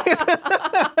guy.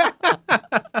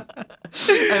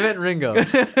 I meant Ringo.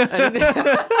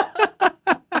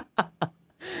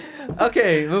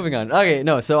 Okay, moving on. Okay,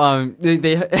 no, so they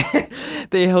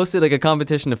they hosted like a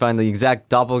competition to find the exact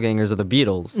doppelgangers of the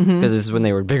Beatles because this is when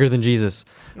they were bigger than Jesus.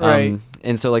 Right.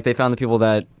 And so like they found the people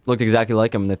that looked exactly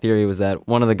like him. And the theory was that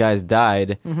one of the guys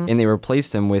died, and they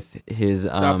replaced him with his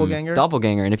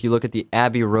doppelganger. And if you look at the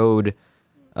Abbey Road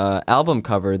album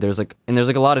cover, there's like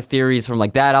a lot of theories from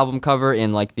like that album cover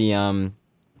and like the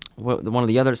one of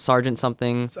the other Sergeant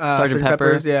Sergeant Pepper.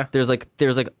 Pepper's, yeah. There's like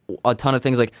a ton of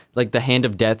things like the hand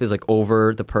of death is like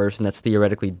over the person that's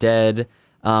theoretically dead.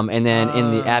 And then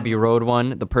in the Abbey Road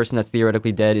one, the person that's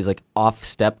theoretically dead is like off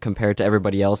step compared to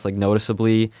everybody else, like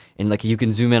noticeably. And like you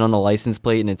can zoom in on the license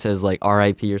plate and it says like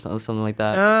R.I.P. or something like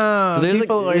that. Oh, So there's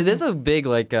people like there's a big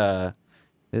like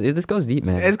this goes deep,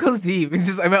 man. It goes deep. It's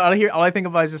just all I think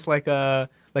about is just like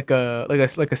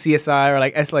CSI or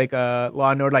like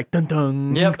Law and Order, like dun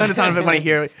dun. Yep. Kind of sound effect when I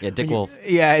hear it. Yeah, Dick Wolf.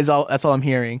 Yeah, that's all I'm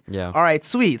hearing. Yeah. All right,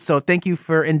 sweet. So thank you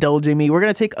for indulging me. We're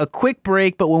gonna take a quick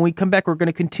break, but when we come back, we're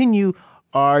gonna continue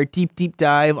our deep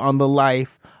dive on the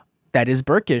life that is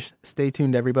Burkish. Stay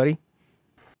tuned, everybody.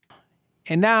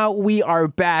 And now we are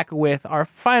back with our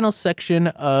final section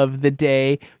of the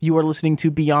day. You are listening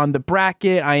to Beyond the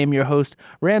Bracket. I am your host,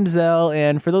 Ramzel.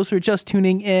 And for those who are just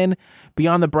tuning in,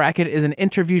 Beyond the Bracket is an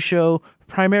interview show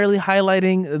primarily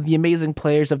highlighting the amazing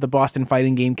players of the Boston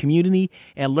fighting game community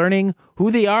and learning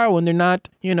who they are when they're not,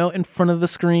 in front of the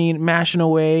screen, mashing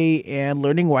away, and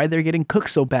learning why they're getting cooked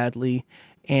so badly.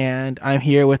 And I'm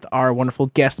here with our wonderful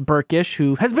guest, Burkish,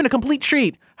 who has been a complete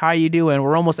treat. How are you doing?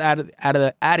 We're almost out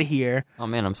of here. Oh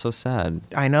man, I'm so sad.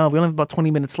 I know. We only have about 20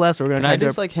 minutes left, so we're gonna Can try I to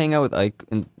just hang out with Ike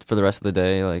for the rest of the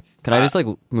day? Like, can I just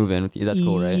move in with you? That's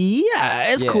cool, right?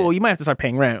 Yeah, it's Yeah. cool. You might have to start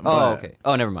paying rent. Oh, okay.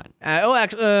 Oh, never mind.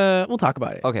 Actually, we'll talk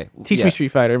about it. Okay. Teach yeah. me Street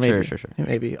Fighter, maybe. Sure.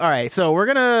 Maybe. All right, so we're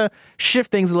gonna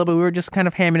shift things a little bit. We were just kind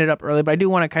of hamming it up earlier, but I do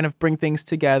want to kind of bring things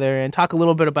together and talk a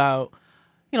little bit about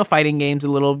fighting games a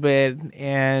little bit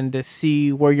and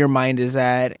see where your mind is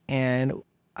at. And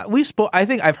I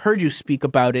think I've heard you speak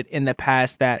about it in the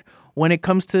past that when it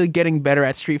comes to getting better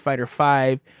at Street Fighter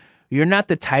V, you're not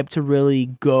the type to really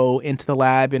go into the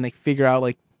lab and figure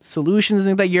out solutions and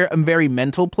things like that. You're a very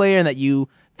mental player and that you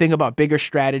think about bigger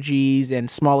strategies and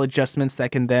small adjustments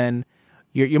that can then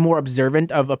you're more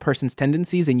observant of a person's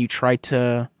tendencies and you try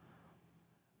to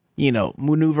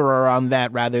maneuver around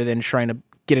that rather than trying to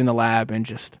get in the lab and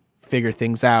just figure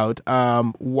things out.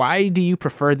 Why do you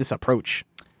prefer this approach?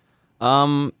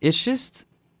 It's just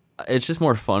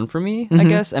more fun for me, I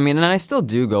guess. I mean, and I still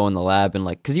do go in the lab and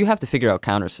because you have to figure out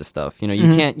counters to stuff.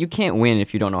 You can't win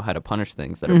if you don't know how to punish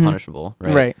things that are punishable,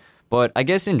 right? Right. But I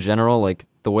guess in general,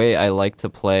 the way I like to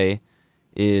play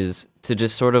is to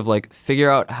just sort of figure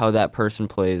out how that person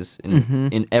plays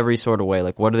in every sort of way.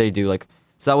 What do they do?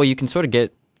 So that way you can sort of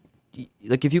get.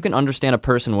 If you can understand a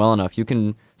person well enough, you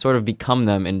can sort of become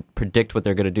them and predict what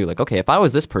they're going to do. Okay, if I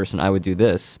was this person, I would do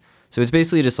this. So it's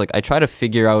basically just I try to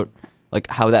figure out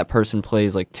how that person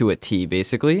plays to a T,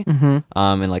 basically.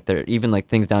 And their even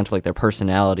things down to their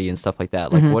personality and stuff like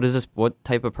that. What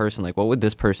type of person, what would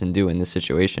this person do in this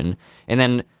situation? And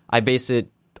then I base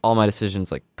all my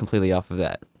decisions completely off of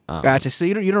that. Gotcha. So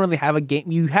you don't really have a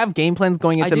game. You have game plans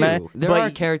going into match. There are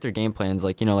character game plans.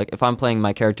 If I'm playing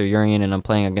my character Urian and I'm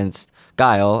playing against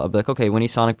Guile, I'll be okay, when he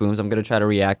sonic booms, I'm gonna try to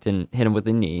react and hit him with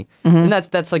the knee. And that's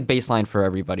baseline for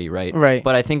everybody, right? Right.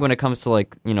 But I think when it comes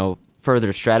to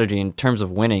further strategy in terms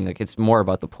of winning, it's more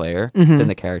about the player than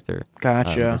the character.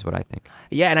 Gotcha. That's what I think.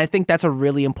 Yeah, and I think that's a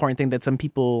really important thing that some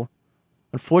people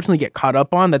unfortunately get caught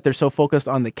up on, that they're so focused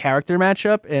on the character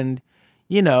matchup and.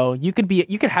 You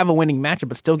could have a winning matchup,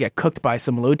 but still get cooked by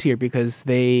some low tier because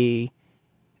they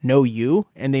know you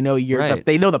and they know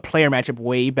they know the player matchup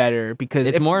way better because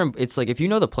it's if you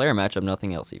know the player matchup,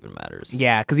 nothing else even matters.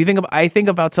 Yeah, because I think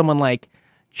about someone like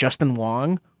Justin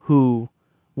Wong, who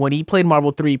when he played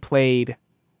Marvel 3 played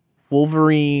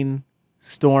Wolverine,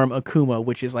 Storm, Akuma,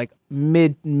 which is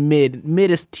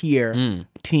middest tier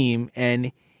team,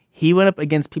 and he went up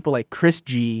against people like Chris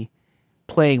G,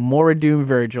 playing Mora Doom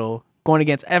Virgil. Going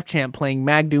against F-Champ, playing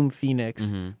Magdoom Phoenix,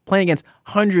 playing against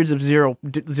hundreds of Zero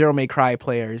May Cry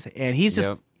players, and he's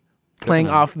just playing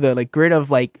off the grid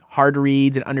of hard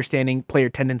reads and understanding player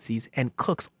tendencies, and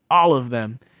cooks all of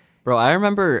them. Bro, I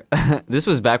remember this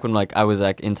was back when I was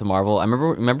into Marvel. I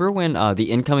remember when the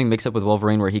incoming mix-up with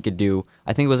Wolverine where he could do,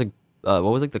 I think it was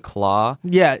the claw,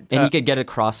 yeah, and he could get a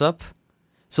cross up.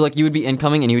 So you would be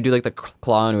incoming and he would do the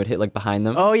claw and it would hit behind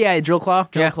them. Oh yeah, drill claw.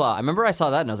 Claw. I remember I saw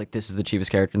that and I was this is the cheapest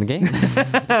character in the game.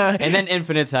 And then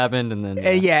Infinites happened and then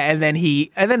and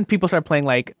then people start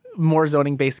playing more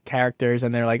zoning based characters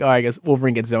and they're oh, I guess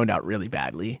Wolverine gets zoned out really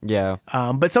badly. Yeah.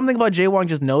 But something about Jay Wong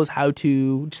just knows how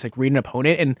to just read an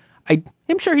opponent, and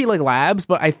I'm sure he labs,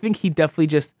 but I think he definitely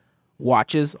just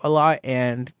watches a lot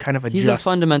and kind of adjusts. He's a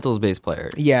fundamentals based player.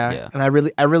 Yeah, and I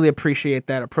really appreciate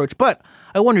that approach. But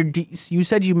I wonder,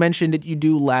 you mentioned that you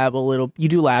do lab a little. You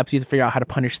do labs. You have to figure out how to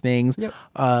punish things. Yep.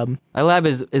 I lab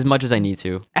as much as I need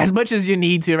to. As much as you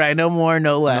need to, right? No more,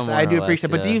 no less. I do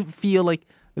appreciate that. But do you feel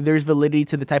there's validity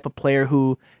to the type of player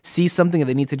who sees something and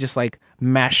they need to just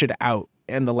mash it out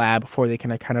in the lab before they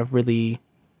can kind of really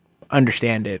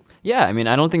understand it? Yeah, I mean,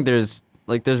 I don't think there's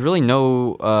really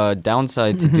no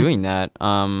downside to doing that.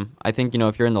 I think,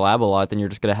 if you're in the lab a lot, then you're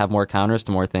just going to have more counters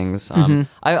to more things.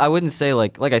 I wouldn't say,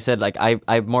 like I said,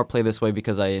 I more play this way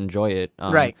because I enjoy it.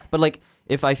 Right. But,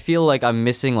 if I feel like I'm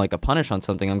missing like a punish on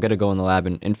something, I'm gonna go in the lab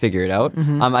and figure it out.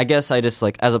 I guess I just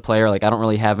like as a player, like I don't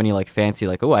really have any like fancy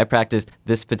like, oh, I practiced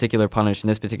this particular punish in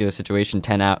this particular situation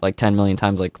 10 million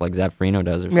times like Zaffarino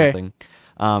does or something.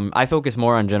 I focus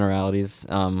more on generalities,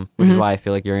 which is why I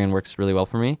feel like Urian works really well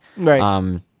for me.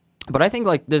 Right. But I think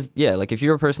like like if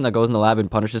you're a person that goes in the lab and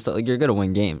punishes stuff, like you're gonna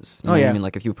win games. You know what I mean?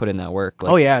 Like if you put in that work.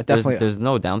 Like, definitely. There's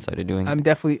no downside to doing it. I'm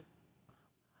definitely,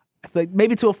 I feel like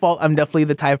maybe to a fault, I'm definitely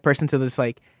the type of person to just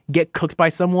like get cooked by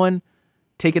someone,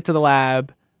 take it to the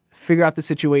lab, figure out the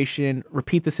situation,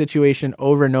 repeat the situation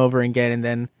over and over again, and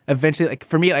then eventually, like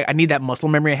for me, like, I need that muscle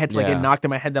memory. I had to like get knocked in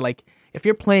my head that like if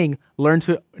you're playing, learn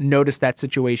to notice that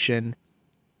situation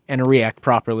and react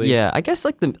properly. Yeah, I guess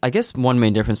one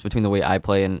main difference between the way I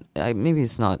play and maybe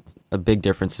it's not a big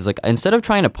difference is like instead of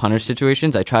trying to punish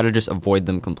situations, I try to just avoid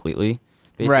them completely.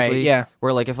 Basically, right, yeah.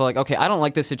 Where like if like okay, I don't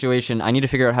like this situation, I need to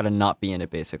figure out how to not be in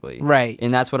it basically. Right.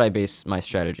 And that's what I base my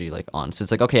strategy like on. So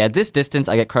it's like okay, at this distance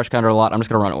I get crush counter a lot, I'm just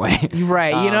gonna run away.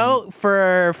 Right. You know,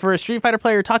 for a Street Fighter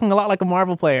player, you're talking a lot like a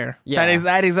Marvel player. Yeah.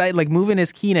 That is like moving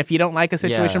is key, and if you don't like a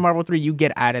situation in Yeah. Marvel 3, you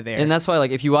get out of there. And that's why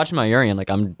like if you watch my Urian, like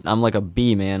I'm like a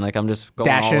bee, man. Like I'm just going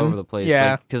Dashing. all over the place.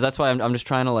 Yeah. Because that's why I'm just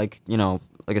trying to like, you know,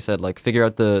 like I said, like figure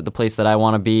out the place that I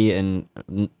want to be and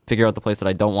figure out the place that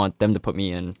I don't want them to put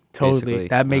me in. Totally. Basically.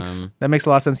 That makes a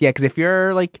lot of sense. Yeah, because if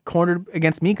you're like cornered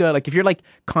against Mika, like if you're like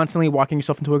constantly walking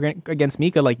yourself into against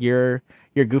Mika, like you're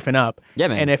goofing up. Yeah,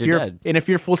 man. And if you're dead. and if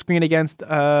you're full screen against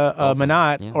a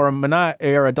Manat yeah. or a Manat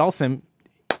or a Dulcim,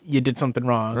 you did something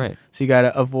wrong. Right. So you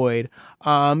gotta avoid.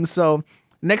 So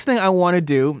next thing I want to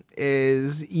do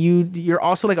is you're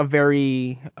also like a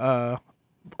very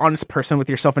honest person with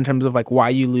yourself in terms of like why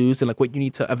you lose and like what you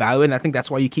need to evaluate, and I think that's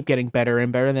why you keep getting better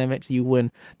and better, and then eventually you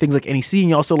win things like NEC, and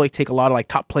you also like take a lot of like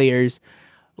top players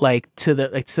like to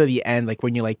the end, like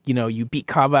when you like, you know, you beat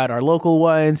Kava at our local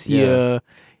ones, you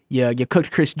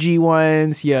cooked Chris G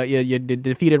once, you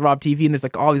defeated Rob TV, and there's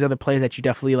like all these other players that you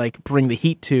definitely like bring the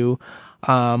heat to.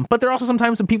 But there are also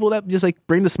sometimes some people that just like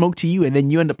bring the smoke to you and then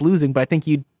you end up losing. But I think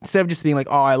you, instead of just being like,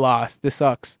 oh, I lost, this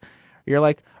sucks, you're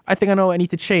like, I think I know I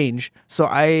need to change. So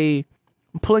I'm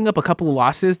pulling up a couple of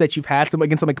losses that you've had some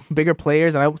against some like bigger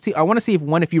players, and I want to see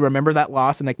if you remember that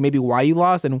loss and like maybe why you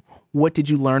lost and what did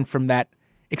you learn from that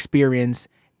experience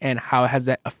and how has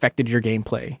that affected your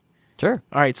gameplay. Sure.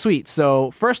 All right, sweet.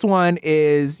 So first one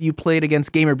is you played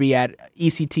against GamerB at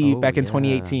ECT back in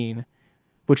 2018,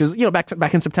 which is, you know,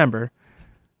 back in September.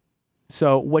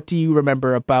 So what do you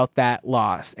remember about that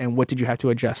loss, and what did you have to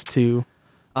adjust to?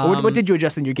 What did you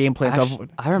adjust in your game plan?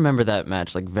 I remember that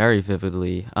match like very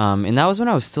vividly, and that was when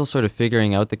I was still sort of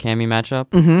figuring out the Cammy matchup.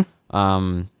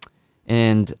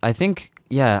 And I think,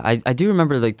 yeah, I do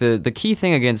remember like the key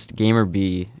thing against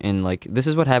GamerB, and like this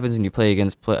is what happens when you play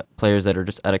against players that are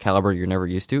just at a caliber you're never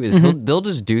used to, is they'll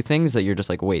just do things that you're just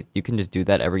like, wait, you can just do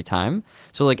that every time.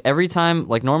 So like every time,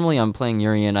 like normally I'm playing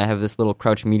Urian, I have this little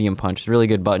crouch medium punch, it's a really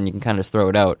good button, you can kind of just throw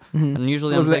it out. And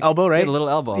usually was I'm the like, elbow, right? Yeah, the little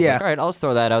elbow. I'm Yeah. like, all right, I'll just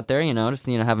throw that out there, you know, just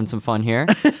having some fun here.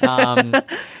 You know,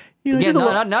 Yeah, just a no,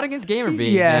 little- not against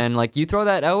GamerB. Yeah. And like you throw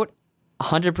that out,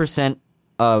 100%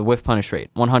 whiff punish rate,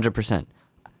 100%.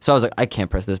 So I was like, I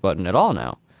can't press this button at all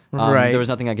now. Right. There was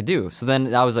nothing I could do. So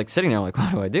then I was like sitting there, like,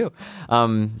 what do I do?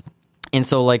 And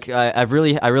so like I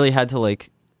really had to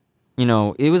like, you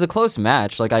know, it was a close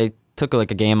match. Like I took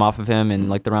like a game off of him, and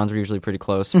like the rounds were usually pretty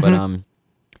close. But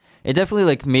it definitely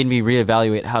like made me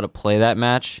reevaluate how to play that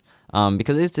match,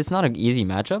 because it's not an easy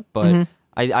matchup, but.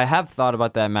 I have thought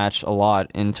about that match a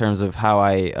lot in terms of how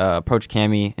I approach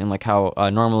Cammy, and like how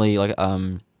normally like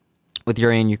with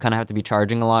Urian you kind of have to be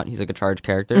charging a lot. He's like a charge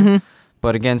character,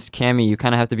 but against Cammy you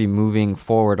kind of have to be moving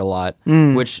forward a lot,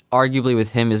 which arguably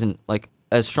with him isn't like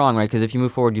as strong, right? Because if you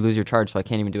move forward you lose your charge, so I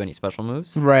can't even do any special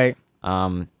moves. Right.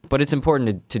 But it's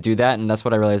important to do that, and that's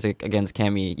what I realized like, against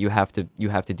Cammy you have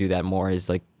to do that more, is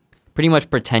like pretty much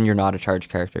pretend you're not a charge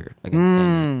character against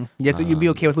Cammy. You'd be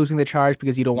okay with losing the charge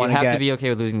because you don't want You to have get... to be okay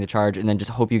with losing the charge, and then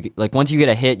just hope you get, like once you get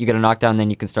a hit, you get a knockdown, then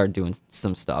you can start doing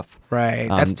some stuff. Right.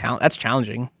 That's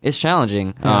challenging. It's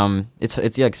challenging. Yeah. It's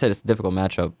like I said, it's a difficult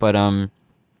matchup, but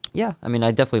yeah, I mean,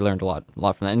 I definitely learned a lot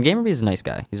from that. And GamerB is a nice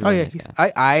guy. He's a really nice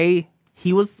guy.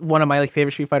 He was one of my like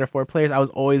favorite Street Fighter 4 players. I was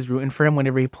always rooting for him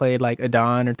whenever he played like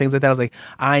Adon or things like that. I was like,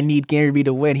 I need GamerB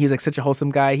to win. He was like such a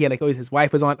wholesome guy. He had like always his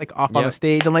wife was on like off on the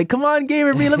stage. I'm like, come on,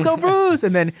 GamerB, let's go, Bruce.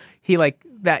 And then he like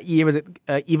that year, was it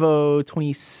Evo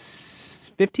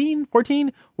 2015,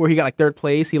 14, where he got like third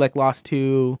place. He like lost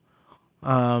to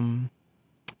Infinite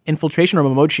Infiltration or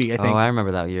Momochi, I think. Oh, I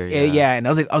remember that year. Yeah, and I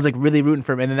was like really rooting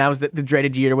for him, and then that was the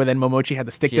dreaded year where then Momochi had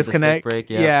the stick She had the stick disconnect. break,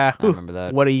 yeah. I remember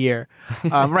that. What a year!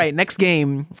 Right, next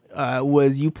game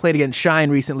was you played against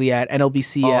Shine recently at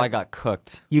NLBC. Oh, I got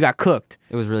cooked. You got cooked.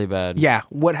 It was really bad. Yeah,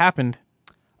 what happened?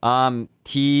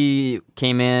 He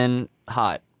came in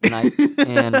hot,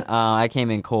 and I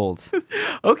came in cold.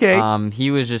 Okay.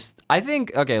 He was just. I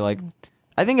think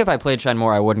if I played Shine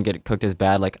more, I wouldn't get cooked as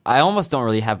bad. Like I almost don't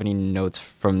really have any notes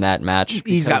from that match.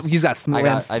 You got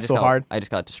slammed hard. I just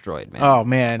got destroyed, man. Oh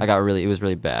man. It was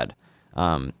really bad.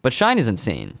 But Shine is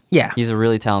insane. Yeah. He's a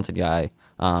really talented guy.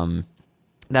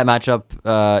 That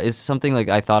matchup is something like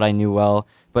I thought I knew well,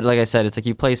 but like I said, it's like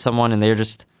you play someone and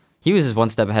he was just one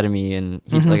step ahead of me, and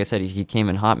he, like I said, he came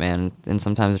in hot, man. And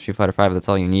sometimes in Street Fighter 5, that's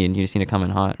all you need. You just need to come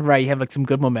in hot. Right, you have like some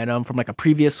good momentum from like a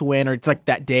previous win, or it's like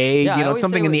that day,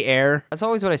 something in the air. That's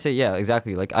always what I say. Yeah,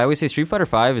 exactly. Like I always say, Street Fighter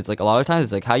 5. It's like a lot of times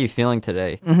it's like how you feeling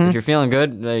today. If you're feeling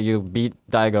good, you beat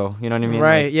Daigo. You know what I mean?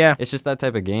 Right. Like, yeah. It's just that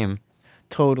type of game.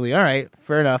 Totally. All right.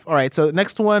 Fair enough. All right. So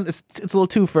next one, it's a little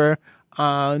twofer.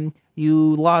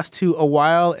 You lost to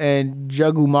Awile and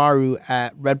Jagumaru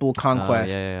at Red Bull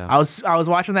Conquest. Yeah. I was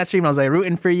watching that stream. I was like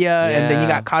rooting for you, and then you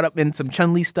got caught up in some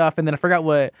Chun-Li stuff, and then I forgot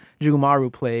what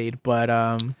Jagumaru played, but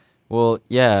Well,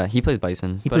 yeah, he plays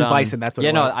Bison. He plays Bison. That's what. Yeah,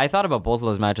 it was. I thought about both of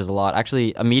those matches a lot.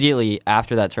 Actually, immediately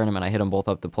after that tournament, I hit them both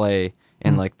up to play,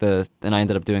 and and I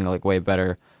ended up doing like way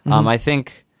better. I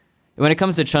think. When it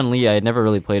comes to Chun-Li, I had never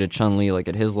really played a Chun-Li like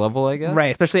at his level, I guess. Right,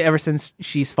 especially ever since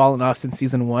she's fallen off since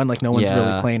season 1. Like no one's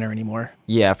really playing her anymore.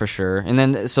 Yeah, for sure. And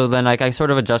then like I sort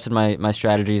of adjusted my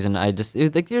strategies, and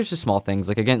there's just small things.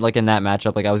 Like again, like in that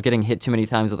matchup, like I was getting hit too many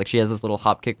times with like she has this little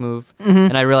hop kick move,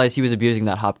 and I realized he was abusing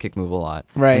that hop kick move a lot.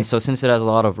 Right. And so since it has a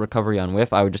lot of recovery on whiff,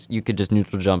 you could just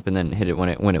neutral jump and then hit it when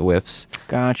it whiffs.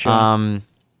 Gotcha.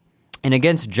 And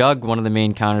against Jug, one of the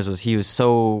main counters was he was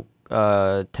so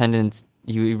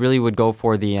he really would go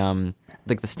for the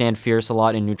like the stand fierce a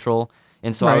lot in neutral,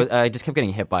 and so I just kept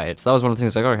getting hit by it. So that was one of the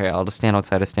things like, okay, I'll just stand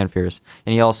outside of stand fierce.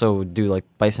 And he also would do like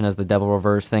Bison has the devil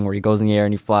reverse thing where he goes in the air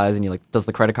and he flies and he like does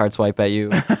the credit card swipe at you.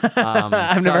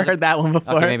 I've never heard that one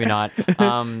before. Okay, maybe not.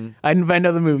 I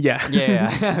know the move. Yeah.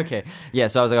 Yeah. Okay. Yeah.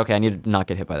 So I was like, okay, I need to not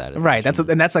get hit by that. Right.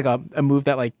 That's like a move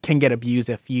that like can get abused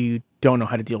if you don't know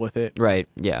how to deal with it. Right.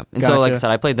 Yeah. And so like I said,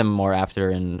 I played them more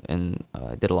after and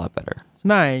did a lot better.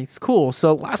 Nice. Cool.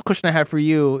 So last question I have for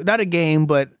you, not a game,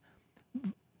 but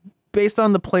based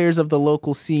on the players of the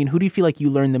local scene, who do you feel like you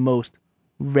learn the most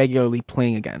regularly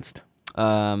playing against?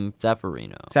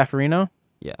 Zaffarino. Zaffarino?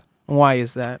 Yeah. Why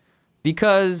is that?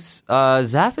 Because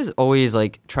Zaf is always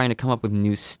like trying to come up with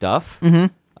new stuff. And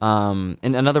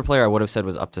another player I would have said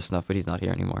was Up to Snuff, but he's not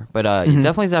here anymore. But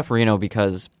definitely Zaffarino,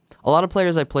 because a lot of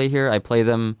players I play here, I play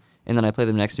them, and then I play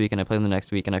them next week, and I play them the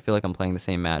next week, and I feel like I'm playing the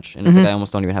same match. And it's like I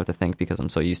almost don't even have to think because I'm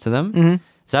so used to them.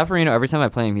 Zaffarino, every time I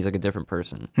play him, he's like a different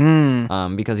person.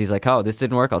 Because he's like, oh, this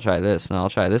didn't work, I'll try this, and I'll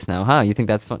try this now. Huh, you think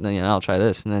that's fun? Then I'll try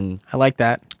this. And then I like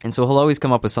that. And so he'll always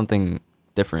come up with something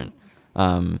different.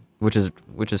 Which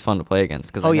is fun to play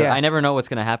against, because I never know what's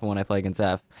gonna happen when I play against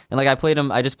Zaf. And like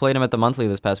I just played him at the monthly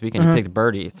this past week, and he picked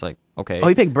Birdie. It's like, okay. Oh,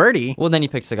 he picked Birdie. Well, then he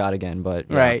picked Sagat again, but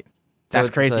yeah. Right. So That's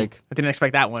it's crazy. like, I didn't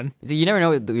expect that one. so you never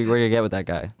know where you get with that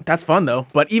guy. That's fun though.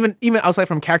 But even outside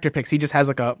from character picks, he just has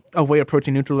like a way of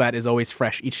approaching neutral that is always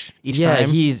fresh each time.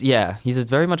 He's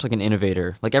very much like an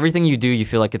innovator. Like everything you do, you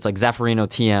feel like it's like Zaffarino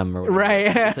TM or whatever. Right.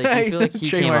 It's like you feel like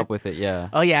he came up with it. Yeah.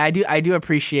 Oh yeah, I do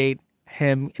appreciate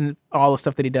him and all the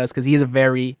stuff that he does, because he is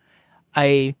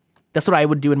that's what I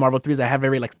would do in Marvel 3 is I have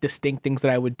very like distinct things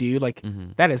that I would do. Like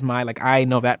that is my like I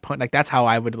know that point. Like that's how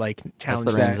I would like challenge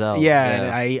That's the that. Ramzel. Yeah,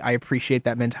 and I appreciate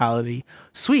that mentality.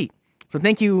 Sweet. So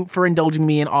thank you for indulging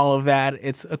me in all of that.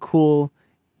 It's a cool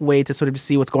way to sort of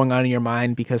see what's going on in your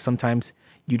mind, because sometimes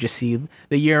you just see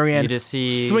the Urian You just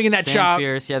see swinging that Stand chop.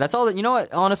 Fierce. Yeah, that's all. You know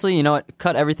what? Honestly, you know what?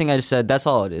 Cut everything I just said. That's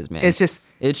all it is, man. It's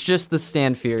just the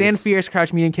Stand Fierce. Stand Fierce,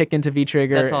 crouch medium kick into V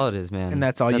trigger. That's all it is, man. And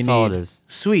that's all you need. That's all it is.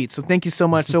 Sweet. So thank you so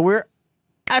much. So we're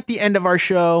at the end of our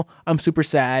show. I'm super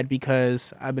sad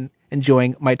because I've been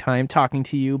enjoying my time talking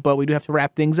to you, but we do have to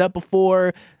wrap things up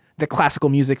before the classical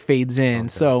music fades in. Okay.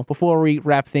 So before we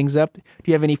wrap things up, do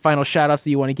you have any final shout outs that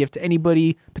you want to give to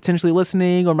anybody potentially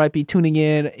listening or might be tuning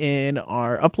in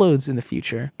our uploads in the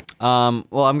future? Well, I'm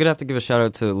going to have to give a shout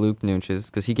out to Luke Nunches,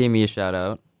 because he gave me a shout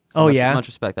out. So much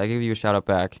respect. I give you a shout out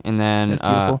back. And then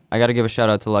I got to give a shout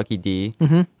out to Lucky D,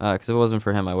 because if it wasn't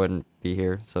for him, I wouldn't be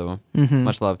here. So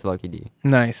much love to Lucky D.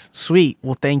 Nice. Sweet.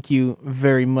 Well, thank you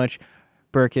very much,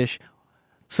 Burkish.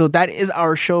 So that is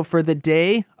our show for the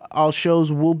day. All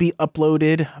shows will be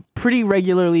uploaded pretty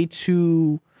regularly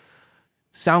to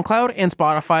SoundCloud and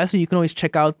Spotify, so you can always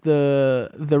check out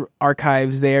the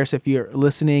archives there. So if you're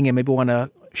listening and maybe want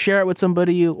to share it with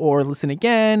somebody or listen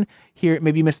again,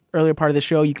 maybe you missed earlier part of the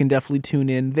show, you can definitely tune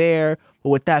in there. But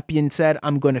with that being said,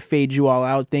 I'm going to fade you all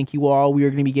out. Thank you all.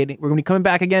 We're going to be coming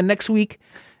back again next week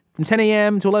from 10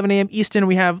 a.m. to 11 a.m. Eastern.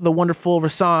 We have the wonderful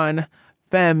Rasan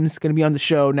Fems going to be on the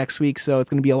show next week, so it's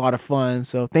going to be a lot of fun.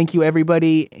 So thank you,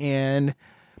 everybody, and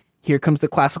here comes the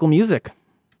classical music.